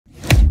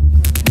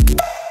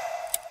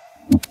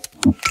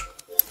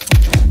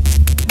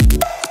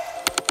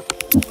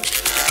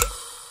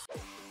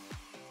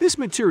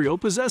material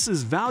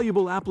possesses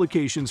valuable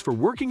applications for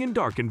working in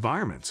dark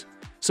environments,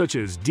 such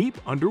as deep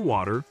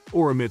underwater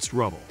or amidst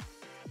rubble.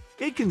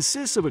 It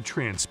consists of a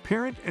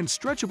transparent and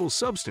stretchable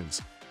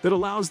substance that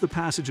allows the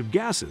passage of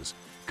gases,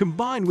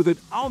 combined with an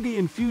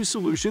algae-infused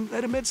solution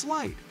that emits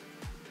light.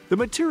 The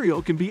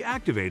material can be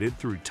activated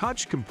through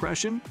touch,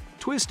 compression,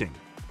 twisting,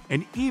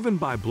 and even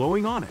by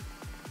blowing on it.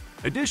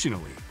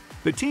 Additionally,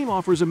 the team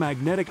offers a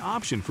magnetic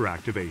option for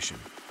activation.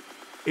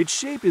 Its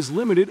shape is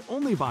limited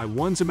only by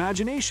one's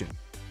imagination,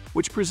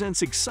 which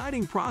presents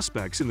exciting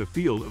prospects in the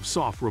field of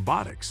soft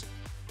robotics.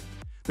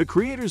 The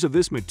creators of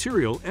this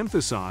material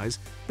emphasize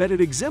that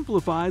it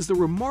exemplifies the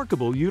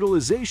remarkable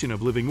utilization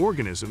of living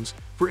organisms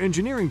for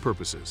engineering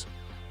purposes.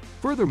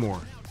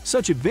 Furthermore,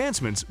 such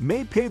advancements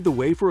may pave the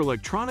way for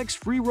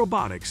electronics-free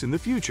robotics in the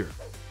future.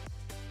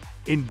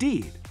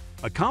 Indeed,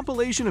 a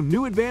compilation of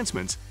new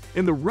advancements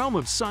in the realm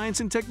of science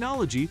and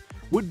technology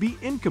would be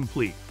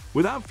incomplete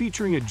without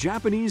featuring a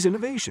Japanese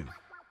innovation.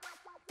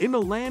 In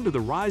the land of the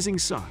rising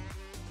sun,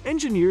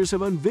 engineers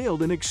have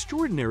unveiled an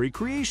extraordinary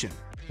creation: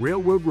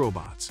 railroad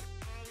robots.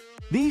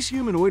 These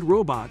humanoid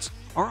robots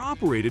are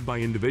operated by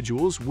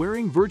individuals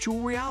wearing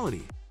virtual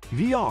reality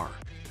 (VR)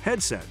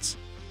 headsets.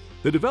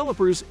 The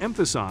developers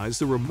emphasize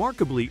the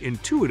remarkably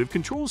intuitive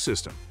control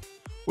system,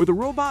 where the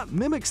robot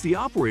mimics the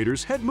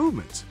operator's head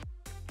movements.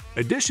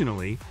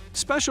 Additionally,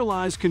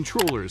 specialized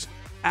controllers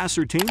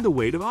ascertain the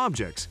weight of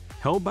objects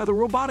held by the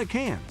robotic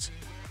hands.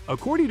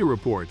 According to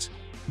reports,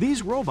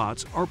 these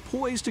robots are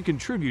poised to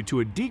contribute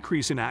to a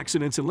decrease in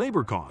accidents and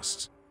labor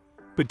costs,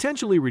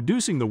 potentially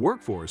reducing the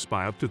workforce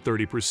by up to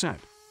 30%.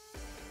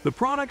 The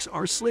products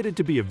are slated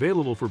to be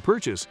available for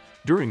purchase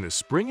during the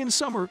spring and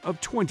summer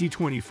of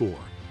 2024.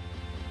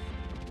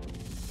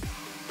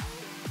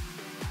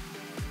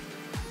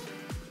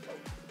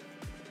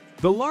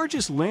 The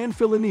largest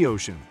landfill in the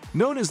ocean,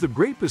 known as the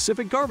Great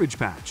Pacific Garbage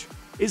Patch,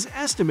 is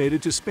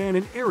estimated to span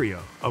an area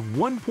of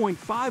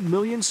 1.5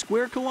 million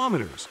square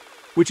kilometers,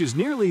 which is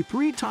nearly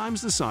 3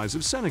 times the size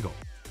of Senegal.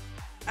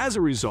 As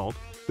a result,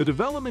 the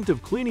development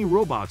of cleaning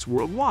robots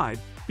worldwide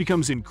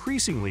becomes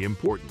increasingly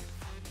important.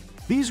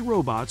 These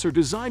robots are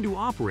designed to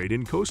operate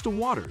in coastal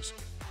waters,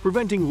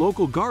 preventing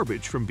local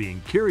garbage from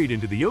being carried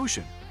into the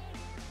ocean.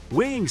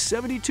 Weighing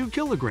 72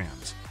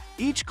 kilograms,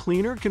 each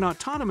cleaner can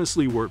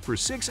autonomously work for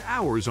 6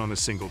 hours on a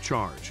single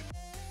charge,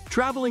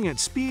 traveling at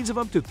speeds of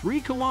up to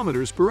 3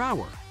 kilometers per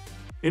hour.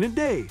 In a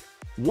day,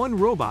 one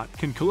robot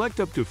can collect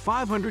up to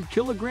 500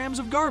 kilograms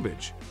of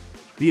garbage.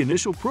 The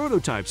initial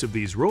prototypes of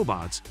these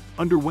robots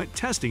underwent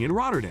testing in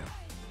Rotterdam.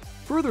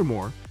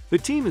 Furthermore, the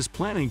team is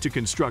planning to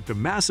construct a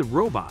massive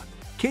robot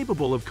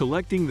capable of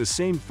collecting the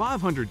same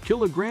 500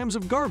 kilograms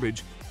of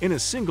garbage in a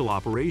single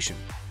operation.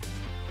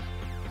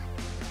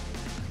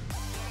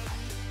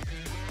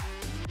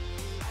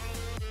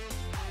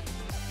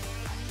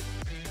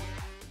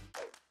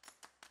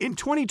 In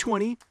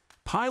 2020,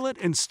 pilot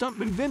and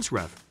stuntman Vince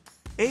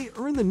A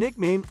earned the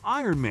nickname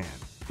Iron Man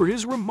for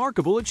his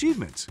remarkable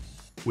achievements.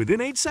 Within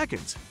 8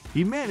 seconds,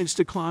 he managed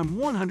to climb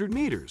 100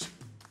 meters,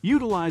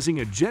 utilizing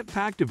a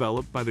jetpack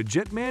developed by the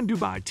Jetman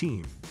Dubai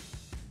team.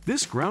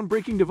 This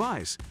groundbreaking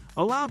device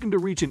allowed him to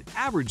reach an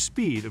average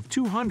speed of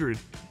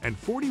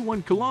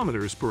 241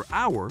 kilometers per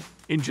hour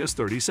in just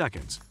 30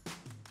 seconds.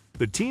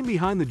 The team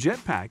behind the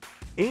jetpack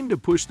aimed to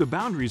push the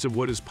boundaries of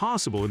what is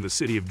possible in the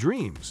city of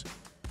dreams,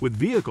 with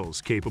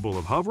vehicles capable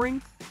of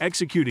hovering,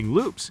 executing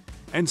loops,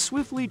 and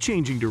swiftly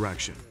changing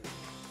direction.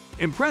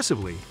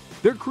 Impressively,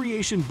 their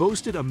creation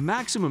boasted a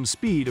maximum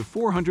speed of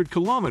 400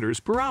 kilometers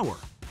per hour.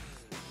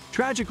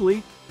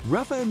 Tragically,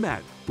 Rafa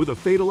met with a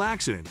fatal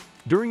accident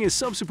during his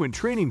subsequent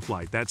training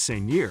flight that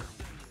same year.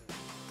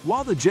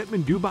 While the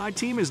Jetman Dubai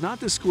team has not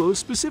disclosed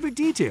specific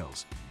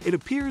details, it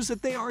appears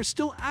that they are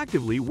still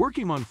actively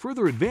working on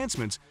further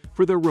advancements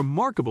for their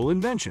remarkable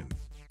invention.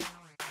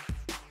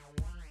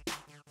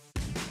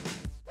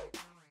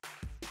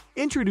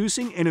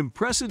 Introducing an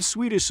impressive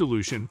Swedish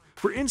solution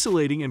for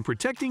insulating and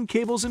protecting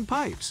cables and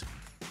pipes.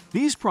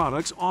 These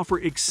products offer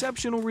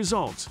exceptional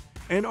results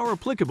and are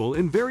applicable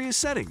in various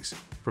settings,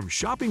 from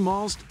shopping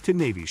malls to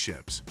Navy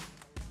ships.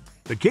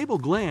 The cable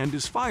gland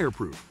is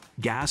fireproof,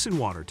 gas and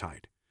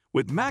watertight,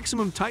 with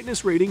maximum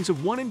tightness ratings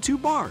of 1 and 2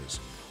 bars.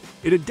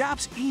 It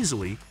adapts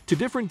easily to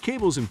different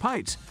cables and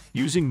pipes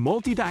using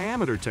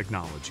multi-diameter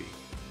technology.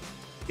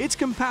 Its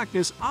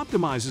compactness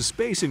optimizes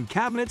space in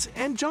cabinets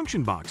and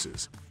junction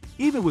boxes,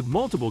 even with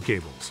multiple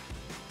cables.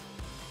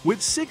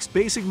 With 6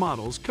 basic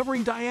models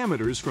covering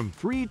diameters from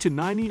 3 to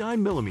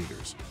 99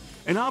 millimeters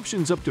and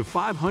options up to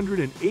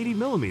 580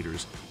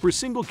 millimeters for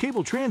single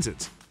cable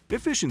transits,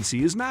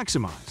 efficiency is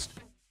maximized.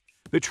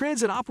 The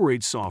Transit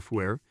Operate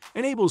software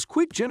enables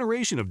quick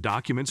generation of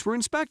documents for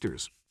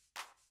inspectors.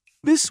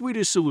 This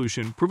Swedish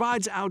solution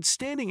provides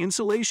outstanding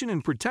insulation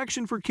and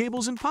protection for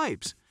cables and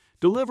pipes,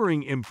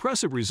 delivering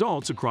impressive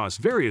results across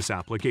various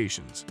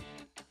applications.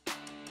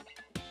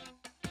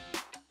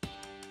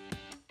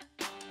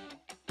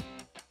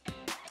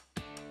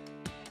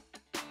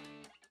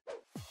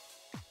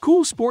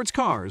 Cool sports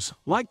cars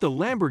like the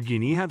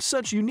Lamborghini have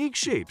such unique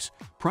shapes,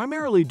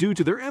 primarily due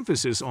to their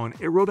emphasis on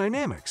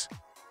aerodynamics.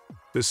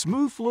 The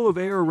smooth flow of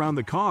air around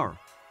the car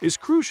is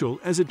crucial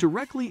as it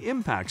directly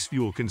impacts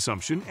fuel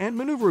consumption and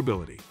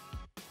maneuverability.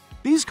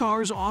 These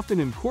cars often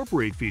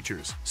incorporate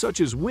features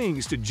such as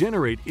wings to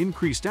generate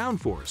increased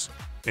downforce,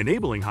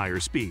 enabling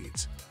higher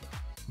speeds.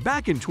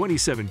 Back in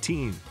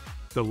 2017,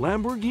 the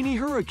Lamborghini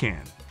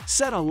Huracan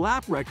set a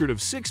lap record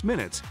of 6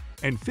 minutes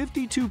and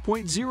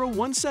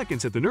 52.01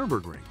 seconds at the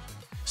Nürburgring,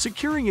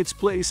 securing its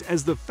place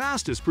as the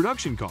fastest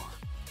production car.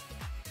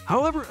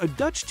 However, a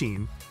Dutch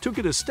team took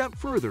it a step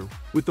further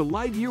with the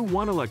Lightyear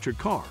 1 electric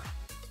car,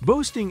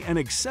 boasting an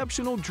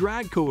exceptional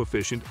drag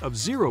coefficient of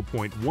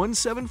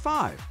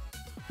 0.175,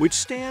 which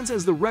stands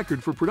as the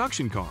record for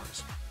production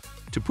cars.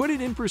 To put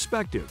it in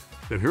perspective,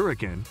 the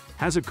Huracan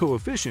has a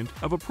coefficient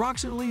of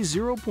approximately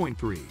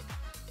 0.3.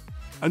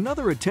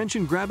 Another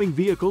attention-grabbing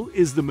vehicle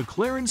is the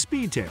Mclaren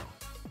Speedtail,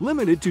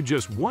 limited to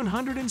just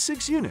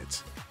 106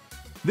 units.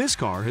 This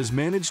car has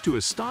managed to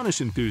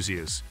astonish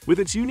enthusiasts with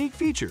its unique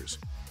features,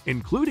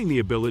 including the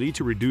ability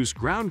to reduce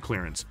ground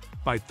clearance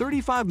by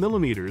 35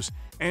 mm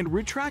and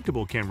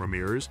retractable camera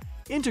mirrors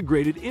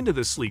integrated into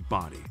the sleek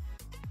body.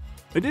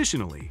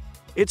 Additionally,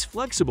 its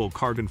flexible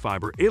carbon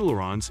fiber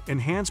ailerons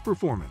enhance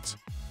performance.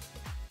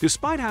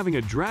 Despite having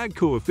a drag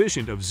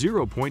coefficient of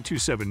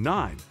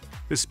 0.279,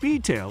 the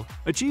Speedtail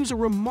achieves a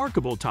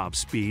remarkable top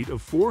speed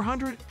of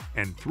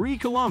 403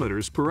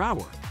 km per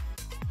hour.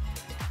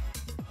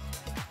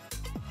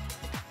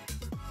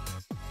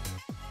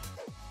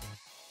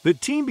 The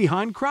team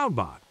behind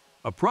CrowdBot,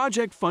 a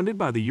project funded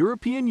by the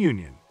European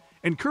Union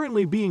and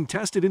currently being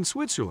tested in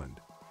Switzerland,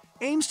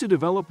 aims to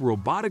develop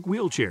robotic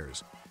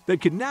wheelchairs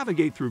that can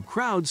navigate through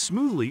crowds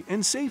smoothly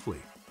and safely.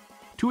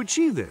 To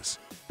achieve this,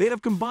 they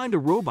have combined a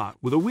robot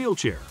with a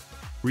wheelchair,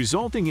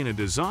 resulting in a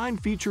design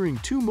featuring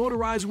 2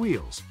 motorized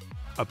wheels,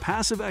 a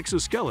passive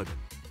exoskeleton,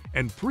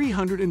 and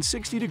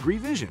 360-degree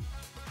vision.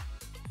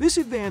 This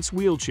advanced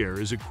wheelchair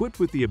is equipped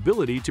with the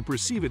ability to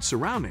perceive its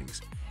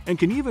surroundings and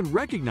can even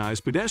recognize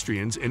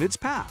pedestrians in its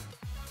path.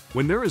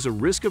 When there is a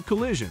risk of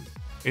collision,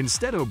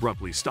 instead of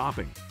abruptly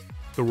stopping,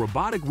 the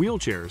robotic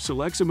wheelchair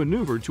selects a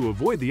maneuver to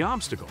avoid the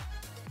obstacle.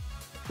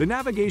 The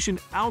navigation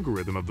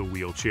algorithm of the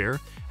wheelchair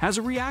has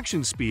a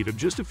reaction speed of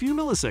just a few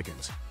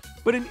milliseconds,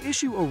 but an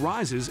issue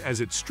arises as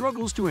it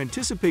struggles to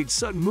anticipate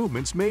sudden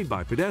movements made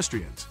by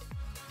pedestrians.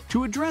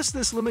 To address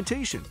this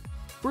limitation,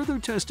 further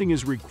testing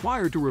is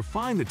required to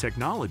refine the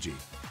technology.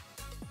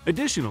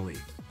 Additionally,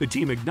 the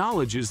team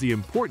acknowledges the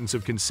importance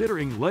of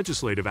considering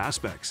legislative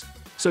aspects,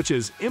 such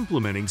as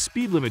implementing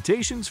speed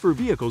limitations for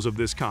vehicles of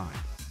this kind.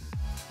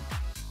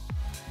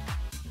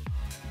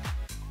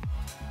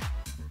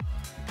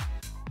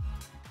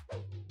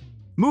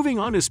 Moving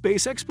on to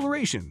space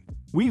exploration,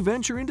 we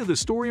venture into the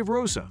story of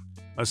ROSA,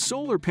 a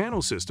solar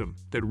panel system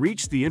that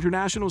reached the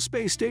International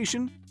Space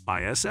Station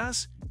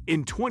 (ISS)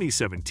 in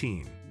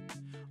 2017.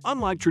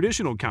 Unlike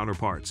traditional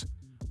counterparts,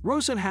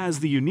 ROSA has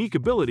the unique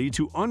ability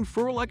to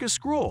unfurl like a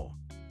scroll,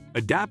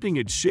 adapting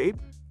its shape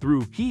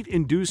through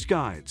heat-induced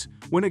guides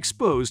when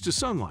exposed to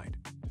sunlight.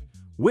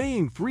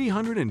 Weighing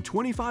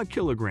 325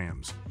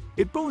 kilograms,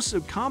 it boasts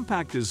a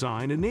compact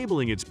design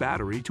enabling its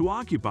battery to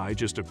occupy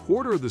just a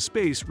quarter of the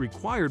space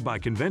required by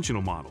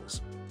conventional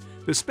models.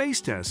 The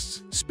space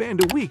tests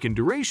spanned a week in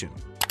duration.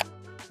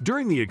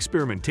 During the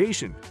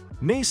experimentation,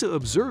 NASA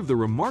observed the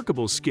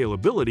remarkable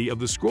scalability of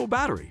the scroll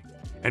battery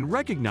and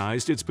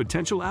recognized its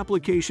potential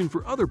application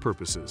for other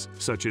purposes,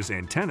 such as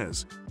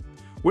antennas,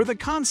 where the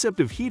concept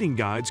of heating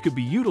guides could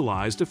be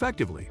utilized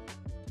effectively.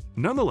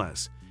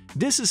 Nonetheless,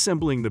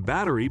 disassembling the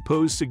battery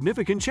posed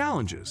significant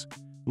challenges,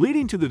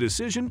 leading to the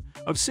decision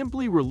of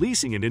simply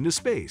releasing it into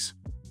space.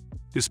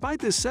 Despite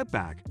this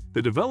setback,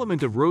 the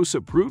development of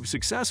ROSA proved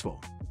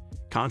successful.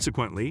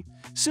 Consequently,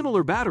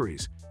 similar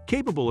batteries,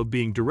 capable of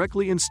being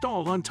directly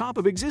installed on top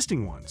of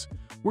existing ones,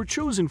 were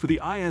chosen for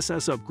the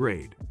ISS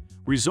upgrade,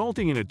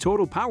 resulting in a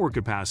total power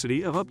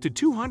capacity of up to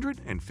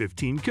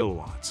 215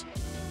 kilowatts.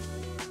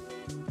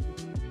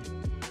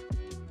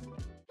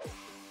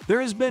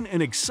 There has been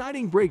an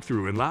exciting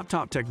breakthrough in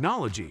laptop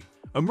technology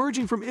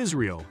emerging from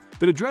Israel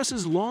that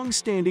addresses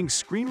long-standing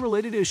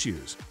screen-related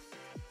issues.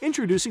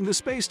 Introducing the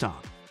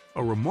Spacetop,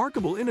 a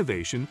remarkable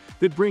innovation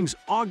that brings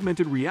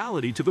augmented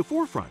reality to the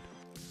forefront,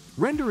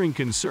 rendering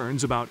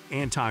concerns about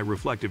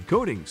anti-reflective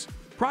coatings,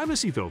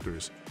 privacy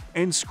filters,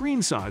 and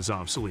screen size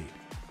obsolete.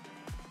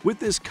 With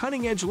this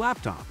cutting-edge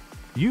laptop,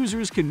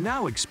 users can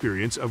now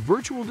experience a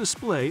virtual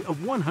display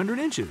of 100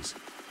 inches,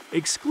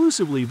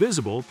 exclusively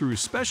visible through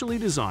specially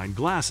designed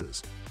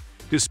glasses.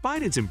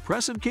 Despite its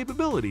impressive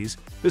capabilities,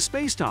 the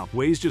Spacetop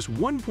weighs just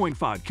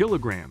 1.5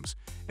 kilograms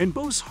and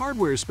boasts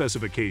hardware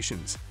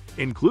specifications,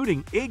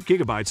 including 8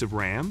 GB of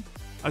RAM,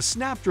 a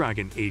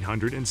Snapdragon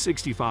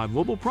 865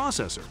 mobile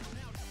processor,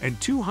 and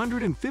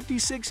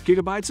 256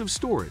 GB of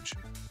storage,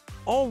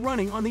 all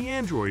running on the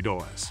Android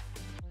OS.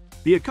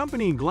 The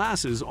accompanying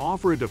glasses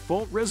offer a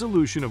default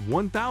resolution of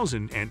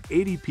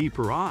 1080p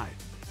per eye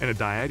and a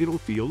diagonal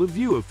field of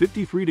view of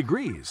 53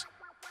 degrees.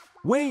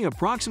 Weighing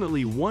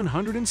approximately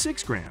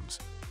 106 grams,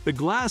 The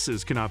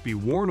glasses cannot be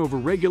worn over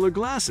regular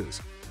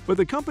glasses, but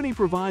the company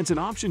provides an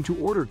option to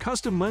order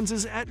custom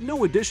lenses at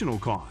no additional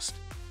cost.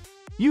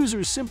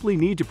 Users simply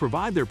need to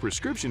provide their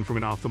prescription from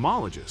an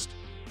ophthalmologist.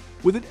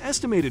 With an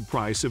estimated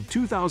price of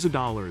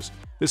 $2,000,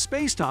 the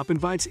Spacetop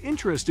invites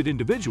interested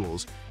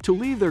individuals to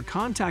leave their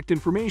contact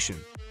information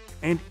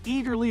and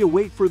eagerly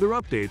await further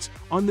updates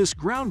on this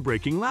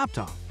groundbreaking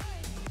laptop.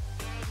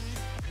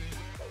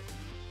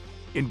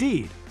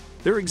 Indeed,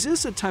 there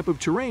exists a type of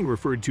terrain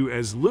referred to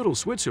as Little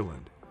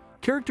Switzerland,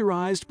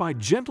 characterized by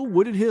gentle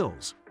wooded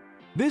hills.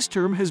 This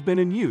term has been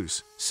in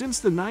use since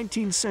the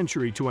 19th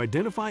century to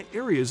identify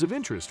areas of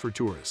interest for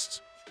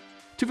tourists.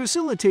 To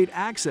facilitate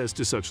access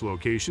to such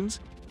locations,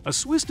 a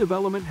Swiss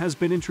development has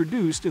been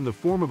introduced in the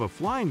form of a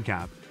flying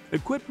cap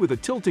equipped with a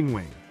tilting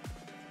wing.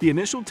 The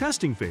initial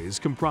testing phase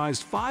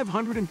comprised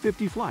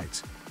 550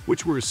 flights,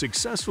 which were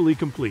successfully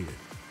completed.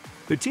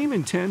 The team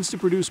intends to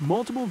produce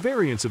multiple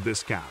variants of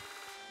this cap,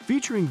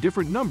 featuring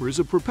different numbers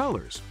of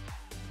propellers.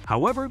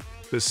 However,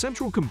 the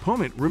central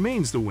component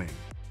remains the wing.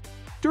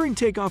 During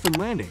takeoff and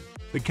landing,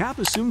 the cap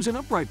assumes an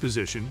upright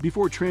position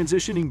before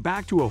transitioning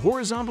back to a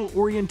horizontal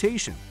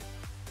orientation.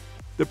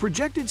 The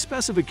projected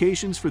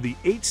specifications for the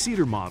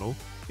 8-seater model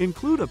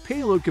include a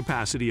payload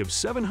capacity of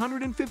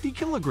 750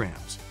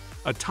 kilograms,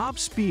 a top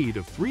speed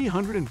of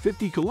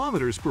 350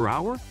 kilometers per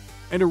hour,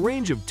 and a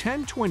range of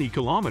 10-20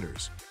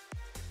 kilometers.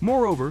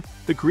 Moreover,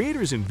 the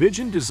creators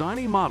envision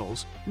designing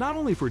models not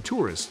only for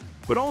tourists,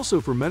 but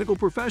also for medical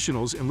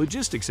professionals and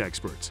logistics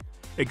experts,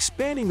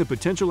 expanding the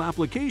potential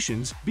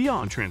applications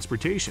beyond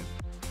transportation.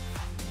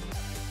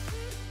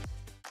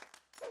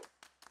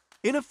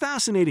 In a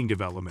fascinating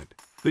development,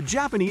 the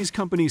Japanese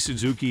company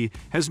Suzuki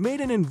has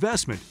made an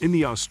investment in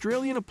the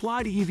Australian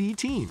applied EV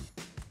team.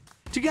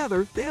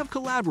 Together, they have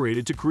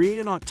collaborated to create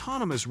an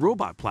autonomous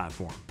robot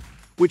platform,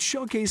 which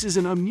showcases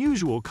an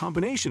unusual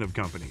combination of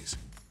companies.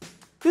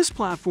 This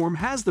platform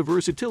has the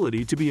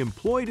versatility to be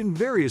employed in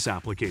various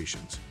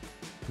applications,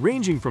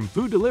 ranging from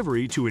food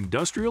delivery to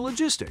industrial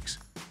logistics,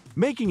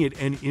 making it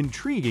an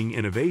intriguing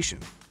innovation.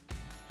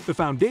 The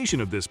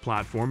foundation of this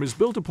platform is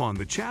built upon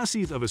the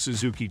chassis of a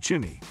Suzuki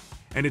chimney,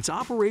 and its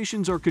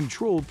operations are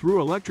controlled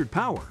through electric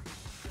power.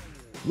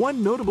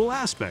 One notable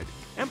aspect,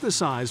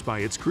 emphasized by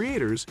its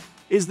creators,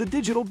 is the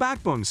digital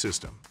backbone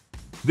system.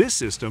 This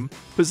system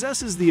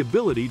possesses the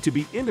ability to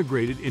be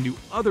integrated into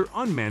other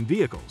unmanned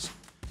vehicles,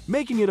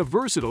 making it a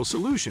versatile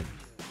solution.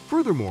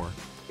 Furthermore,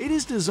 it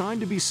is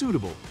designed to be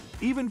suitable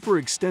even for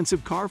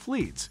extensive car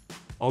fleets.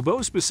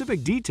 Although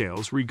specific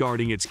details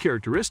regarding its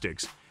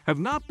characteristics have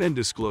not been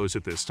disclosed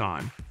at this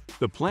time,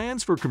 the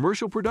plans for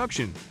commercial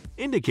production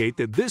indicate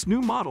that this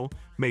new model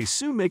may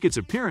soon make its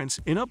appearance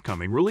in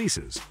upcoming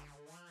releases.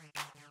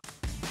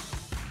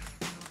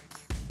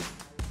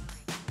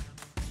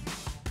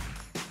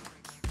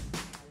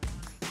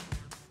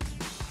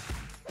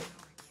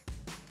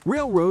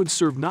 Railroads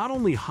serve not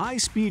only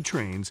high-speed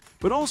trains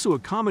but also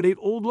accommodate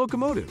old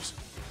locomotives.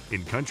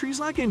 In countries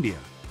like India,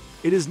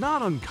 it is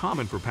not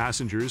uncommon for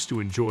passengers to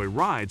enjoy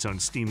rides on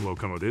steam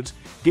locomotives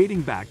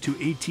dating back to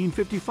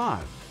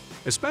 1855,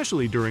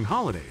 especially during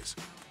holidays.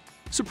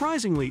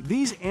 Surprisingly,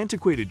 these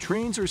antiquated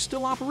trains are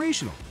still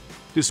operational,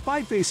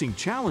 despite facing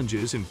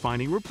challenges in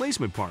finding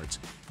replacement parts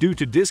due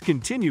to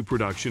discontinued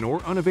production or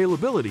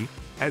unavailability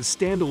as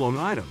standalone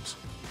items.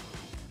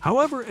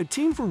 However, a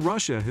team from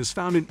Russia has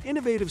found an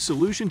innovative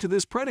solution to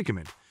this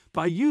predicament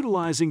by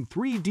utilizing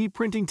 3D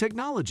printing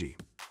technology.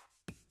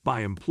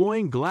 By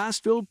employing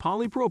glass-filled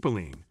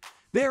polypropylene,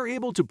 they are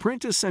able to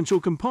print essential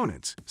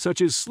components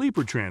such as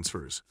sleeper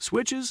transfers,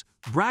 switches,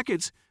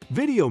 brackets,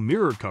 video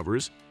mirror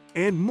covers,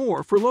 and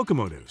more for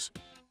locomotives.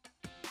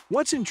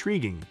 What's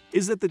intriguing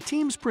is that the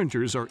team's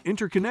printers are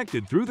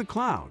interconnected through the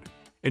cloud,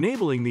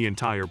 enabling the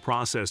entire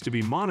process to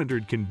be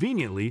monitored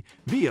conveniently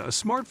via a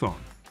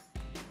smartphone.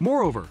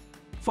 Moreover,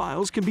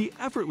 files can be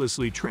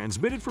effortlessly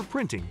transmitted for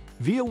printing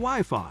via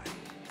Wi-Fi.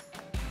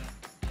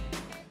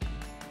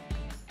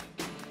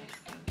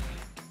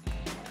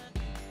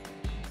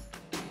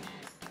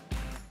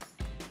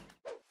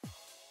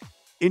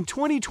 In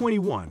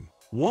 2021,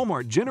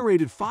 Walmart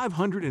generated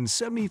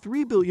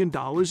 $573 billion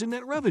in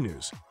net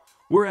revenues,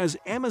 whereas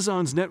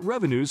Amazon's net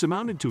revenues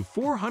amounted to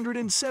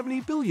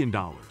 $470 billion.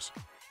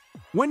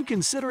 When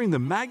considering the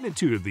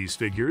magnitude of these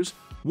figures,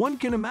 one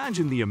can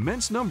imagine the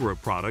immense number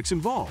of products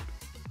involved,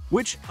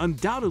 which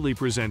undoubtedly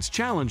presents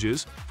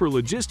challenges for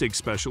logistics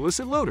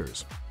specialists and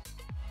loaders.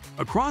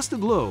 Across the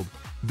globe,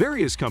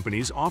 various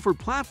companies offer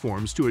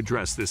platforms to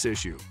address this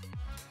issue.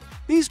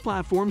 These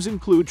platforms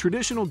include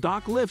traditional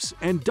dock lifts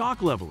and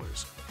dock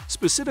levelers,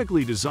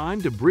 specifically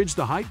designed to bridge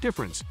the height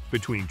difference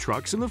between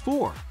trucks and the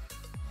floor.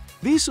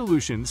 These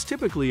solutions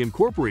typically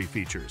incorporate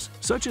features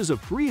such as a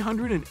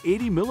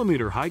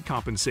 380mm height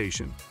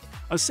compensation,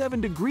 a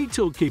 7-degree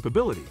tilt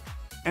capability,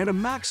 and a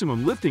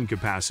maximum lifting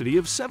capacity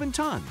of 7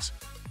 tons.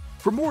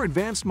 For more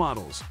advanced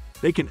models,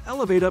 they can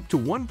elevate up to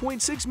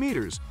 1.6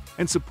 meters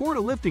and support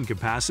a lifting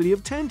capacity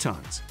of 10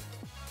 tons.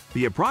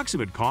 The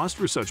approximate cost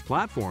for such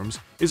platforms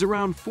is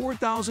around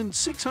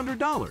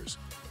 $4,600,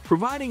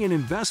 providing an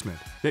investment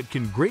that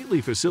can greatly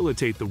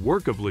facilitate the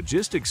work of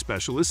logistics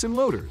specialists and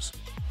loaders.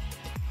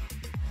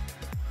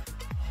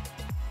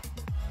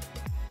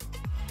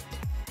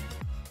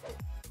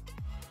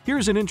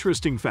 Here's an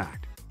interesting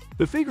fact.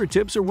 The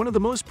fingertips are one of the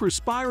most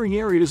perspiring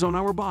areas on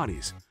our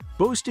bodies,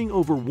 boasting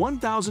over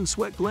 1,000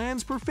 sweat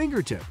glands per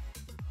fingertip.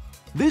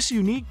 This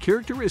unique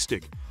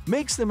characteristic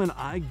makes them an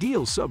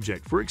ideal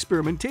subject for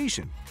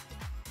experimentation.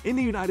 In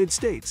the United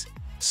States,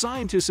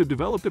 scientists have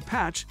developed a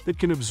patch that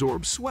can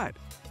absorb sweat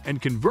and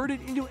convert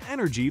it into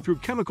energy through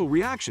chemical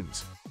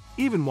reactions,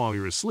 even while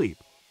you're asleep.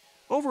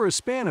 Over a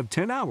span of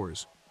 10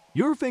 hours,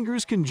 your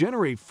fingers can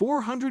generate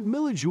 400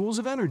 millijoules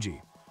of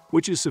energy,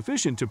 which is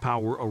sufficient to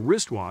power a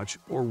wristwatch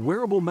or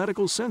wearable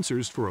medical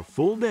sensors for a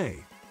full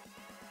day.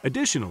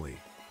 Additionally,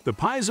 the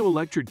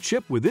piezoelectric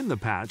chip within the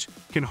patch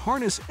can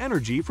harness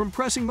energy from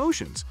pressing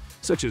motions,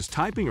 such as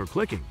typing or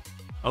clicking,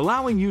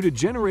 allowing you to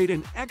generate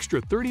an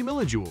extra 30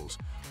 millijoules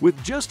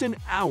with just an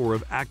hour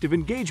of active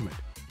engagement.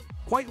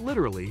 Quite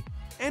literally,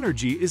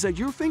 energy is at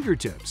your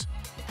fingertips.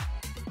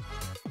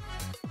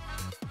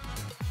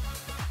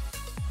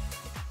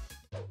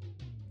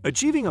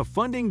 Achieving a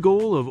funding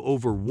goal of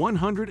over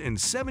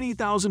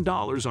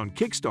 $170,000 on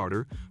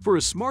Kickstarter for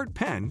a smart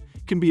pen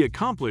can be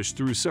accomplished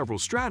through several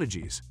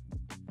strategies.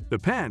 The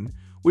pen,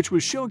 which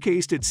was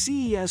showcased at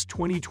CES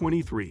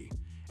 2023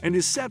 and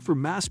is set for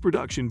mass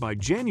production by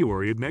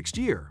January of next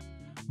year,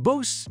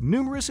 boasts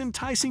numerous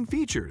enticing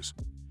features.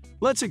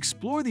 Let's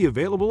explore the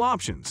available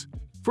options.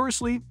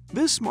 Firstly,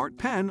 this smart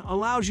pen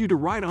allows you to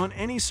write on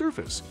any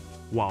surface,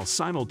 while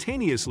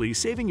simultaneously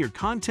saving your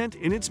content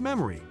in its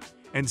memory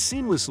and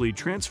seamlessly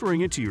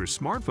transferring it to your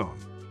smartphone.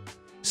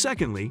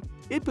 Secondly,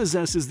 it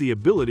possesses the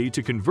ability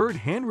to convert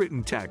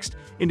handwritten text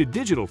into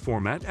digital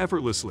format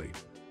effortlessly.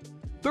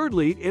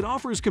 Thirdly, it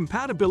offers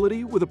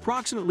compatibility with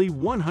approximately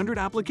 100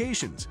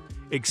 applications,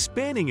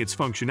 expanding its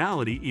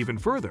functionality even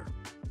further.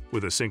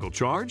 With a single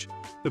charge,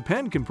 the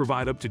pen can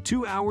provide up to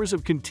 2 hours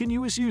of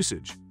continuous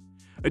usage.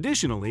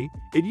 Additionally,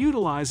 it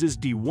utilizes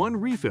D1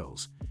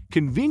 refills,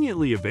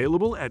 conveniently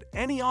available at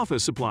any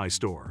office supply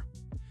store.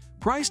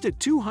 Priced at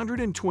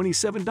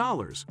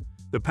 $227,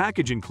 the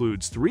package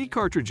includes 3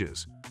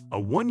 cartridges, a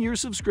 1-year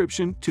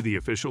subscription to the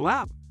official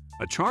app,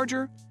 a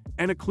charger,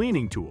 and a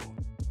cleaning tool.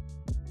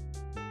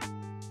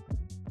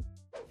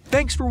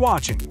 Thanks for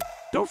watching.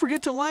 Don't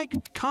forget to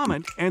like,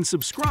 comment, and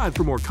subscribe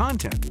for more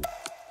content.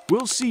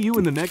 We'll see you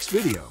in the next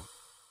video.